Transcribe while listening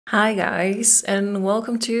Hi guys, and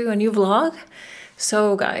welcome to a new vlog.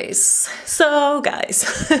 So guys,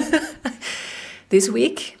 this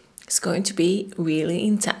week is going to be really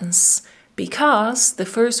intense because the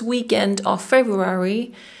first weekend of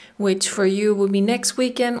February, which for you will be next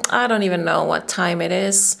weekend, I don't even know what time it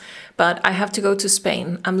is, but I have to go to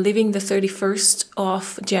Spain. I'm leaving the 31st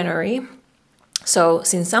of January. So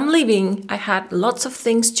since I'm leaving, I had lots of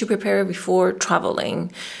things to prepare before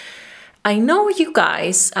traveling. I know you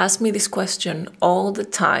guys ask me this question all the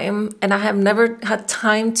time and I have never had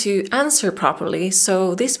time to answer properly.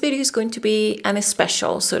 So this video is going to be an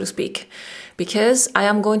special, so to speak, because I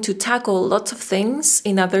am going to tackle lots of things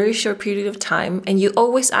in a very short period of time. And you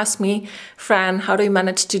always ask me, Fran, how do you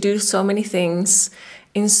manage to do so many things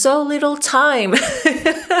in so little time?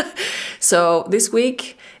 So this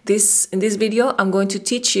week, in this video, I'm going to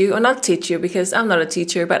teach you, or not teach you because I'm not a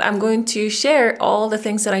teacher, but I'm going to share all the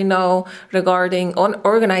things that I know regarding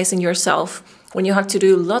organizing yourself when you have to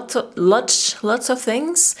do lots of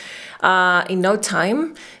things in no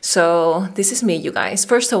time. So this is me, you guys.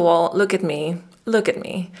 First of all, look at me.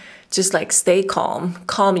 Just like stay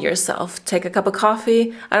calm yourself. Take a cup of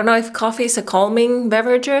coffee. I don't know if coffee is a calming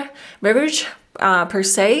beverage per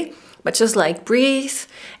se, but just like breathe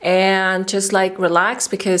and just like relax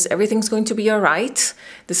because everything's going to be all right.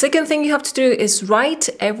 The second thing you have to do is write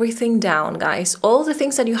everything down, guys. All the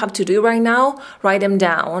things that you have to do right now, write them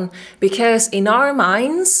down, because in our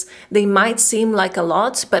minds, they might seem like a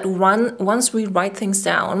lot, but once we write things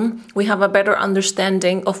down, we have a better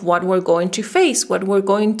understanding of what we're going to face, what we're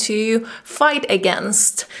going to fight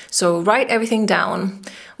against. So write everything down.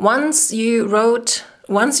 Once you write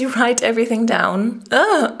everything down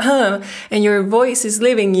and your voice is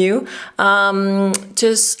leaving you,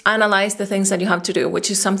 just analyze the things that you have to do,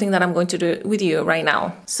 which is something that I'm going to do with you right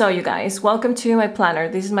now. So you guys, welcome to my planner.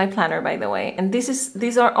 This is my planner, by the way. And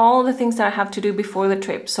these are all the things that I have to do before the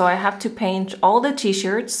trip. So I have to paint all the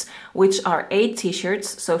t-shirts, which are 8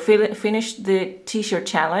 t-shirts. So finish the t-shirt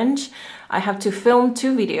challenge. I have to film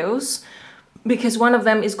 2 videos, because one of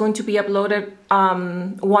them is going to be uploaded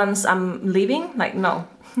once I'm leaving,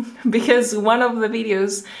 because one of the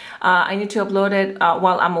videos I need to upload it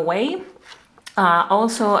while I'm away.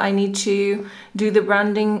 Also, I need to do the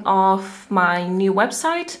branding of my new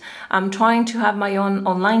website. I'm trying to have my own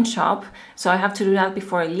online shop, so I have to do that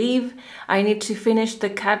before I leave. I need to finish the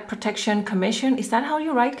cat protection commission. Is that how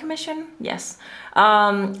you write commission? Yes.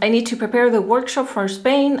 I need to prepare the workshop for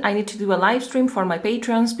Spain. I need to do a live stream for my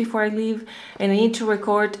patrons before I leave, and I need to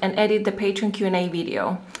record and edit the patron Q&A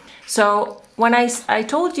video. So when I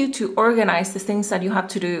told you to organize the things that you have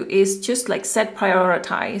to do, is just like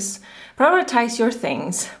prioritize your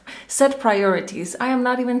things, set priorities. I am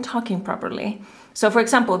not even talking properly. So for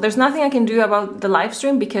example, there's nothing I can do about the live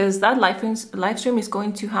stream because that live stream is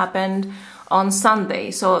going to happen on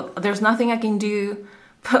Sunday. So there's nothing I can do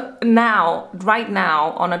right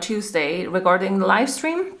now on a Tuesday regarding the live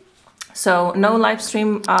stream. So no live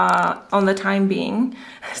stream on the time being.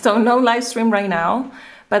 So no live stream right now.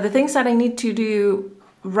 But the things that I need to do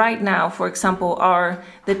right now, for example, are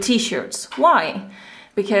the t-shirts. Why?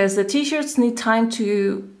 Because the t-shirts need time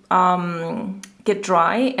to get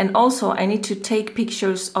dry, and also I need to take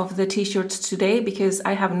pictures of the t-shirts today because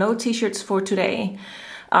I have no t-shirts for today.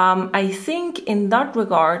 I think in that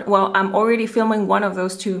regard, well, I'm already filming one of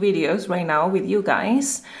those 2 videos right now with you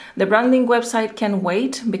guys. The branding website can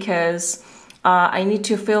wait because I need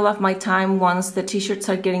to fill up my time once the t-shirts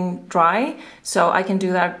are getting dry, so I can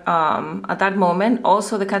do that at that moment.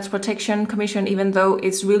 Also, the cat's protection commission, even though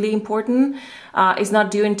it's really important, is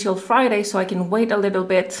not due until Friday, so I can wait a little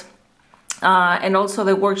bit. And also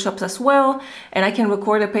the workshops as well, and I can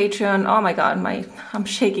record a Patreon. Oh my god, I'm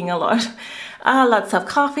shaking a lot. Lots of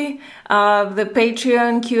coffee. The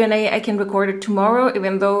Patreon Q&A, I can record it tomorrow,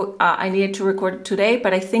 even though I needed to record it today,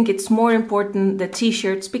 but I think it's more important the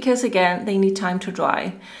t-shirts because again, they need time to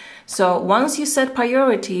dry. So once you set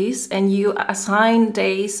priorities and you assign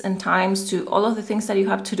days and times to all of the things that you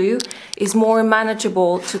have to do, it's more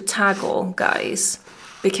manageable to tackle, guys.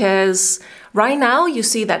 Because right now you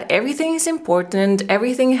see that everything is important,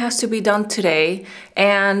 everything has to be done today,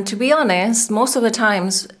 and to be honest, most of the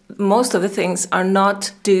times, most of the things are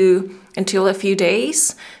not due until a few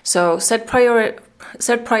days. So set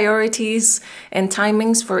priorities and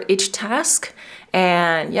timings for each task,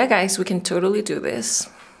 and yeah guys, we can totally do this.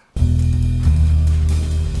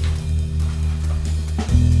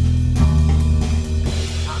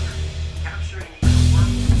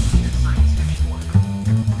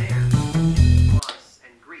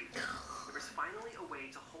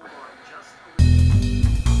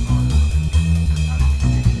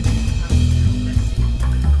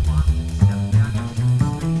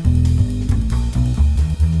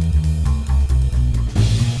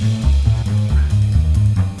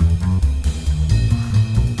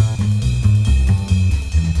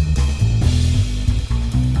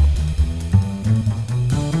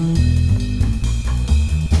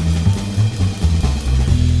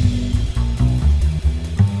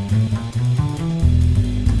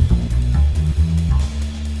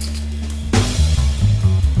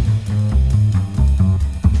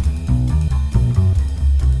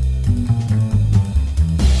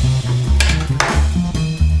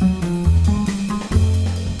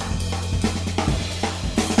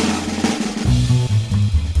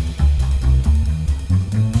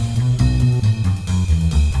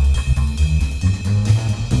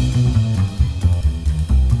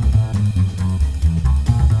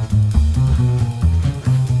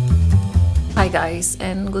 guys,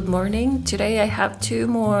 and good morning. Today I have 2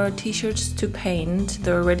 more t-shirts to paint.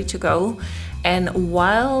 They're ready to go, and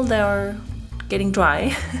while they're getting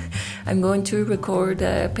dry I'm going to record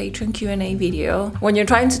a Patreon Q&A video. When you're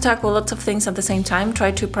trying to tackle lots of things at the same time,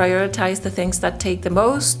 try to prioritize the things that take the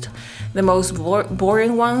most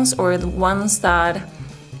boring ones, or the ones that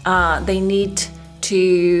they need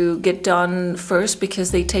to get done first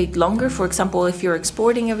because they take longer. For example, if you're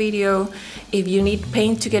exporting a video, if you need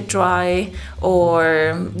paint to get dry,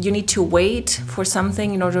 or you need to wait for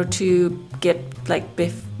something in order to get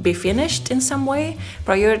be finished in some way,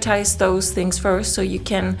 prioritize those things first so you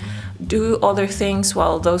can do other things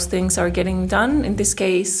while those things are getting done. In this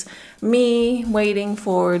case, me waiting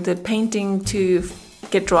for the painting to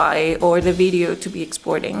get dry or the video to be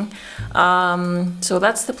exporting. So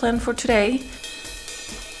that's the plan for today.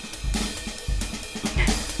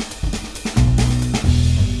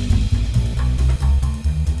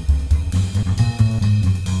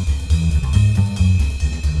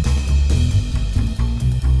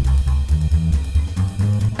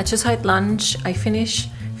 I just had lunch. I finished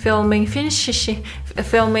filming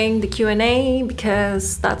the Q&A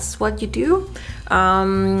because that's what you do.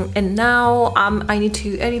 And now I need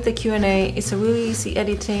to edit the Q&A. It's a really easy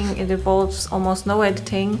editing. It involves almost no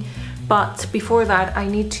editing. But before that, I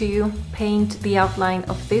need to paint the outline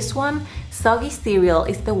of this one. Soggy cereal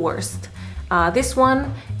is the worst. This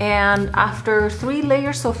one, and after 3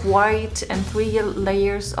 layers of white and 3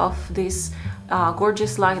 layers of this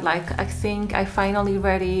gorgeous lilac, I think I finally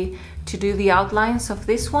ready to do the outlines of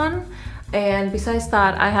this one. And besides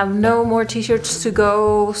that, I have no more t-shirts to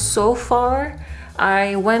go so far.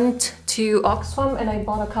 I went to Oxfam and I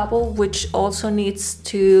bought a couple which also needs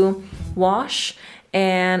to wash,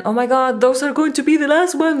 and oh my god, those are going to be the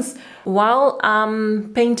last ones. While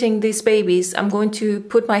I'm painting these babies, I'm going to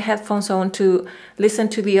put my headphones on to listen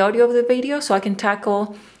to the audio of the video so I can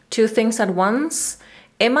tackle 2 things at once.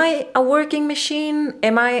 Am I a working machine?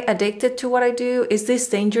 Am I addicted to what I do? Is this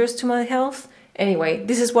dangerous to my health? Anyway,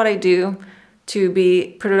 this is what I do to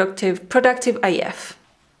be productive AF.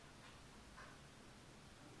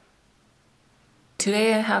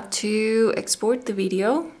 Today I have to export the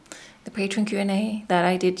video, the Patreon Q&A that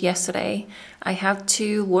I did yesterday. I have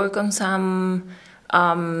to work on some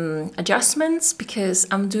adjustments because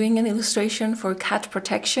I'm doing an illustration for cat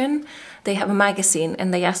protection. They have a magazine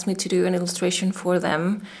and they asked me to do an illustration for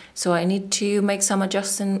them. So I need to make some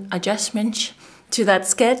adjustments to that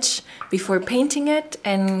sketch before painting it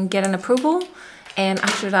and get an approval. And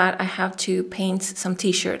after that, I have to paint some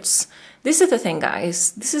t-shirts. This is the thing,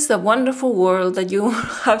 guys. This is the wonderful world that you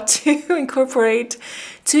have to incorporate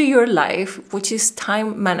to your life, which is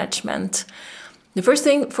time management. The first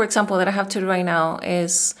thing, for example, that I have to do right now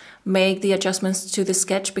is make the adjustments to the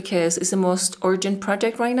sketch because it's the most urgent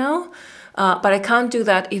project right now. But I can't do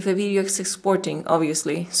that if the video is exporting,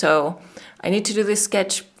 obviously. So I need to do this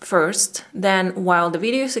sketch first. Then while the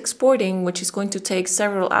video is exporting, which is going to take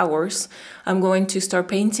several hours, I'm going to start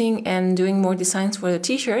painting and doing more designs for the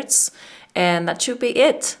t-shirts. And that should be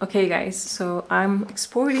it. Okay guys, so I'm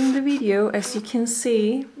exporting the video, as you can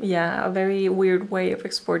see. Yeah, a very weird way of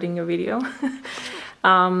exporting a video.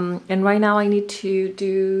 And right now I need to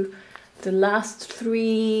do the last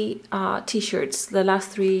 3 t-shirts, the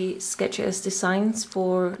last 3 sketches, designs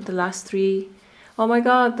for the last 3. Oh my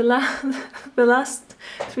god, the last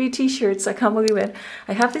 3 t-shirts, I can't believe it.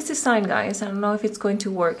 I have this design, guys. I don't know if it's going to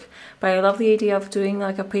work, but I love the idea of doing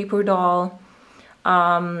like a paper doll.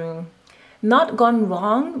 Not gone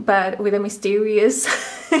wrong, but with a mysterious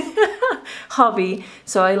hobby.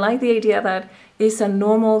 So I like the idea that it's a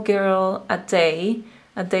normal girl at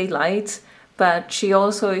daylight, but she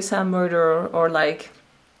also is a murderer or like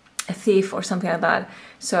a thief or something like that.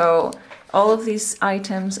 So all of these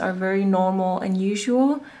items are very normal and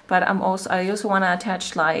usual, but I also want to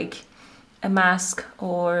attach like a mask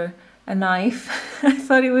or a knife. I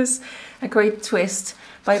thought it was a great twist.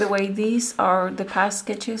 By the way, these are the past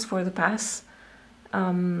sketches for the past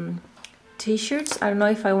t-shirts. I don't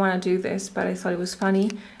know if I want to do this, but I thought it was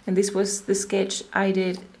funny. And this was the sketch I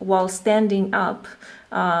did while standing up,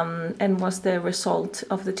 and was the result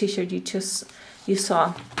of the t-shirt you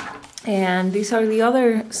saw. And these are the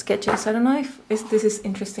other sketches. I don't know if this is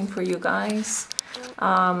interesting for you guys.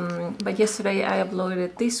 But yesterday I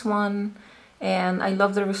uploaded this one and I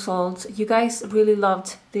love the results. You guys really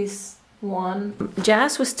loved this one.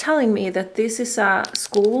 Jazz was telling me that this is a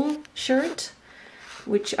school shirt,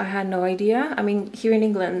 which I had no idea. I mean, here in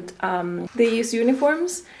England, they use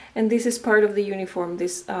uniforms, and this is part of the uniform,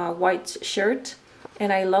 this white shirt.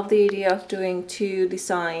 And I love the idea of doing 2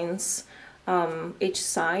 designs each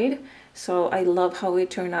side. So I love how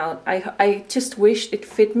it turned out. I just wish it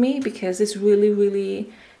fit me because it's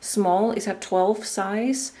really small. It's a 12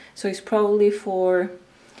 size, so it's probably for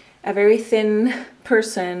a very thin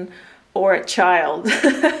person or a child.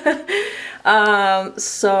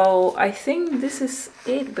 So I think this is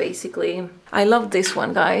it basically. I love this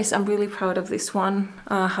one, guys. I'm really proud of this one,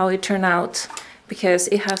 how it turned out, because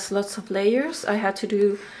it has lots of layers. I had to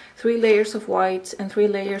do 3 layers of white and 3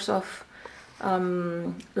 layers of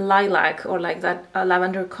lilac, or like that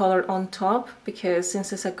lavender color on top, because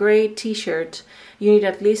since it's a gray t-shirt, you need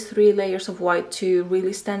at least 3 layers of white to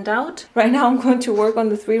really stand out. Right now I'm going to work on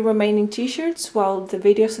the 3 remaining t-shirts while the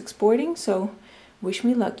video is exporting, so wish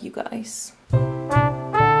me luck, you guys.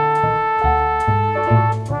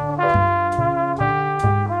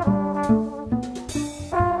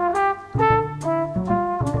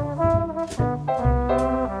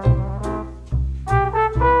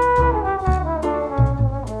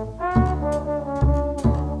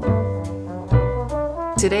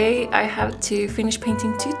 Today I have to finish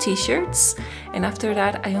painting 2 t-shirts, and after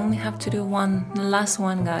that I only have to do the last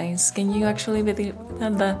one, guys. Can you actually believe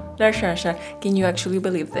Can you actually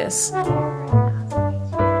believe this?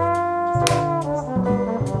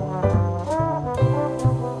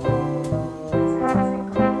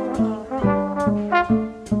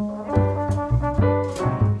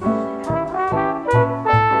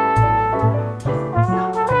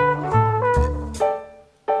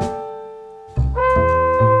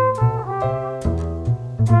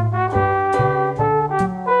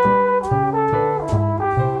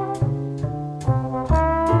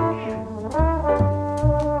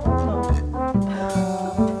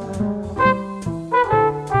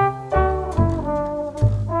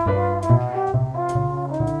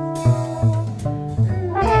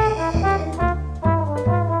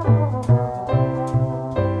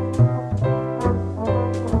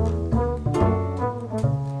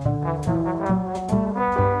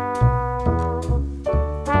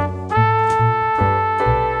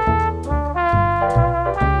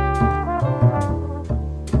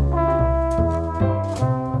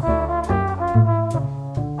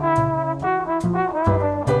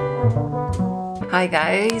 Hi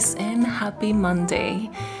guys, and happy Monday.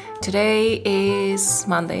 Today is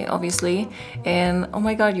Monday, obviously, and oh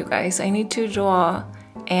my god, you guys, I need to draw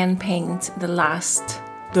and paint the last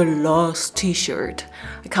t-shirt.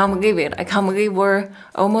 I can't believe it. I can't believe we're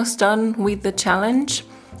almost done with the challenge.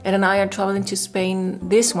 Ed and I are traveling to Spain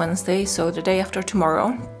this Wednesday, so the day after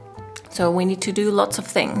tomorrow. So we need to do lots of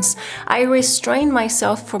things. I restrained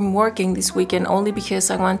myself from working this weekend only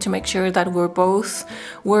because I want to make sure that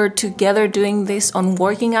we're together doing this on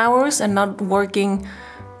working hours and not working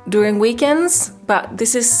during weekends. But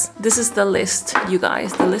this is the list, you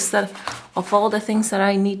guys, the list of all the things that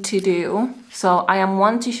I need to do. So I am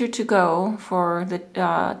 1 t-shirt to go for the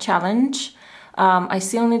challenge. I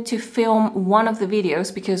still need to film one of the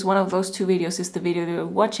videos because one of those 2 videos is the video you're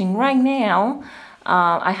watching right now.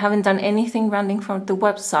 I haven't done anything branding from the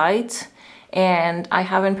website, and I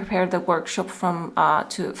haven't prepared the workshop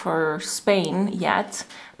for Spain yet,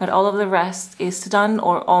 but all of the rest is done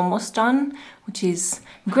or almost done, which is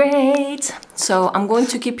great. So I'm going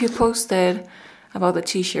to keep you posted about the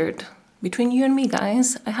t-shirt. Between you and me,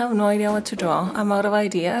 guys, I have no idea what to draw. I'm out of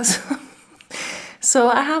ideas. So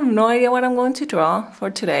I have no idea what I'm going to draw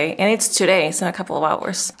for today, and it's today, it's in a couple of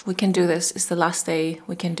hours. We can do this. It's the last day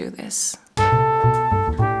we can do this.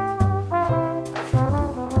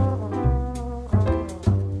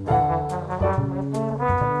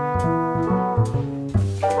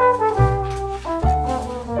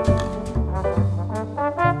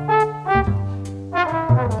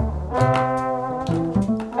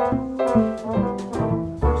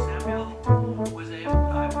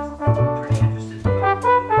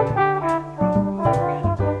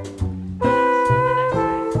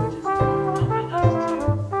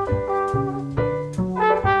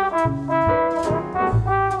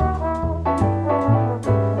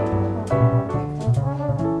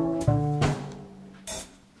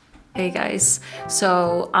 Hey guys,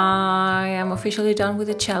 so I am officially done with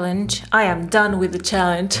the challenge. I am done with the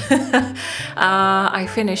challenge. I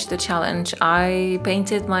finished the challenge. I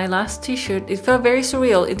painted my last t-shirt. It felt very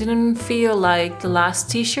surreal. It didn't feel like the last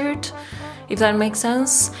t-shirt, if that makes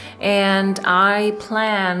sense. And I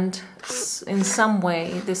planned in some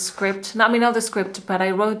way the script, not the script, but I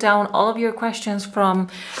wrote down all of your questions from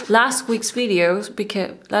last week's video because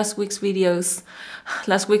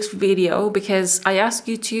I asked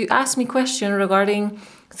you to ask me questions regarding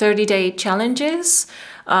 30-day challenges.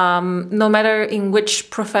 no matter in which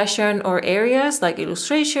profession or areas, like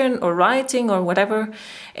illustration or writing or whatever.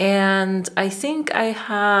 And I think I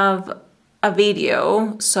have a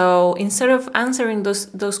video. So instead of answering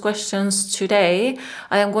those questions today,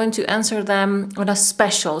 I am going to answer them on a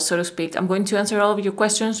special, so to speak. I'm going to answer all of your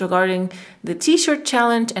questions regarding the t-shirt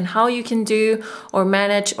challenge and how you can do or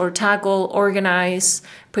manage or tackle, organize,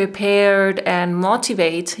 prepare, and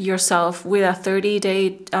motivate yourself with a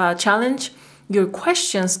 30-day challenge. Your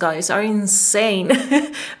questions, guys, are insane.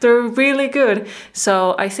 They're really good.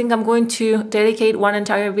 So I think I'm going to dedicate one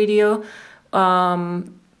entire video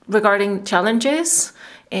regarding challenges,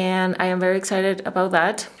 and I am very excited about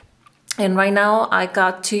that. And right now I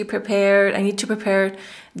need to prepare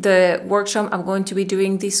the workshop I'm going to be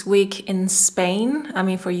doing this week in Spain. I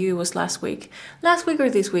mean, for you it was last week or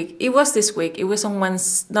this week. It was this week. It was on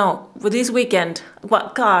Wednesday. No, this weekend.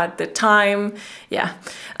 What, God, the time. Yeah.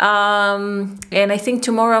 And I think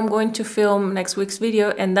tomorrow I'm going to film next week's video,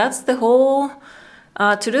 and that's the whole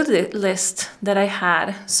to-do list that I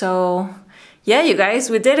had. So yeah, you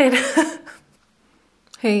guys, we did it.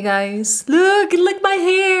 Hey guys, look my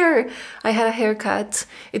hair. I had a haircut.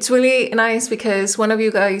 It's really nice because one of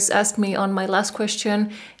you guys asked me on my last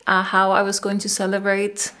question how I was going to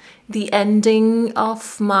celebrate the ending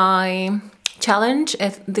of my challenge.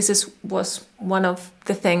 This was one of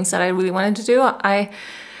the things that I really wanted to do. I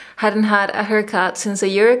hadn't had a haircut since a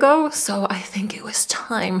year ago, so I think it was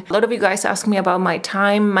time. A lot of you guys asked me about my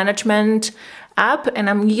time management app, and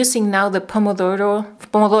I'm using now the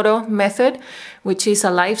Pomodoro method, which is a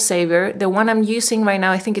lifesaver. The one I'm using right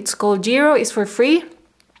now, I think it's called Giro, is for free.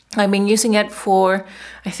 I've been using it for,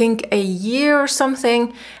 I think, a year or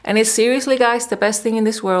something, and it's seriously, guys, the best thing in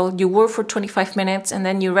this world. You work for 25 minutes and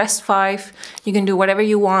then you rest 5. You can do whatever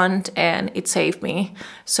you want, and it saved me.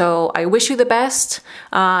 So I wish you the best.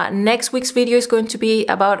 Next week's video is going to be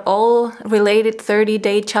about all related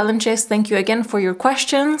 30-day challenges. Thank you again for your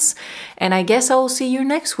questions, and I guess I will see you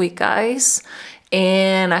next week, guys.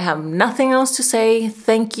 And I have nothing else to say.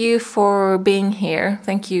 Thank you for being here.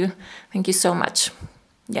 Thank you so much.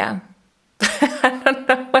 Yeah, I don't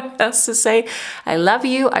know what else to say. I love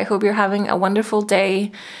you. I hope you're having a wonderful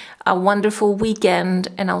day, a wonderful weekend,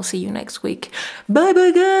 and I'll see you next week. Bye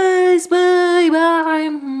bye, guys. Bye bye.